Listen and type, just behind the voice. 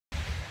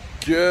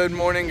Good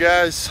morning,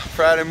 guys.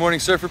 Friday morning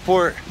surf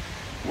report.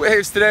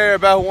 Waves today are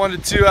about 1 to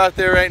 2 out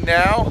there right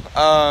now.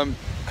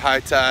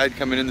 High tide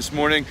coming in this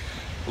morning.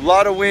 A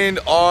lot of wind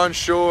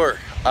onshore.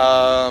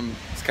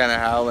 It's kind of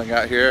howling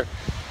out here.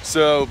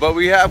 But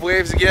we have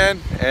waves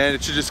again, and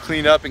it should just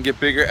clean up and get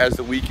bigger as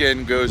the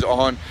weekend goes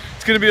on.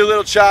 It's going to be a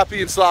little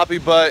choppy and sloppy,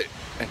 but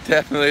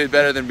definitely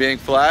better than being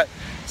flat.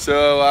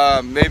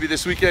 So maybe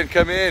this weekend,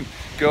 come in,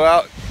 go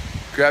out,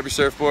 grab your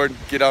surfboard,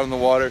 get out on the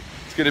water.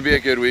 It's going to be a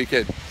good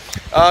weekend.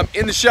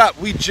 In the shop,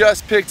 we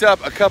just picked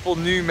up a couple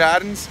new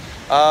Maddens.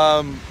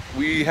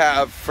 We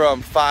have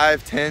from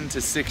 5'10" to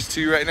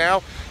 6'2" right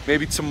now.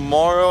 Maybe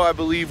tomorrow, I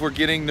believe, we're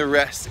getting the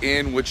rest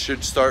in, which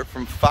should start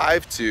from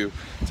 5'2" to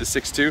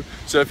 6'2".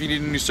 So if you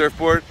need a new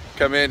surfboard,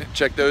 come in,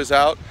 check those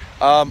out.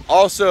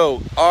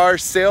 Also, our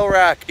sale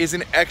rack is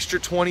an extra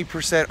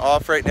 20%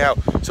 off right now.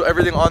 So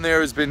everything on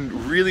there has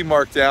been really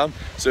marked down.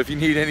 So if you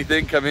need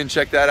anything, come in,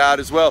 check that out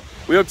as well.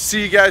 We hope to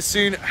see you guys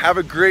soon. Have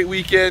a great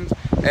weekend,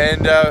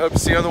 and hope to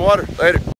see you on the water. Later.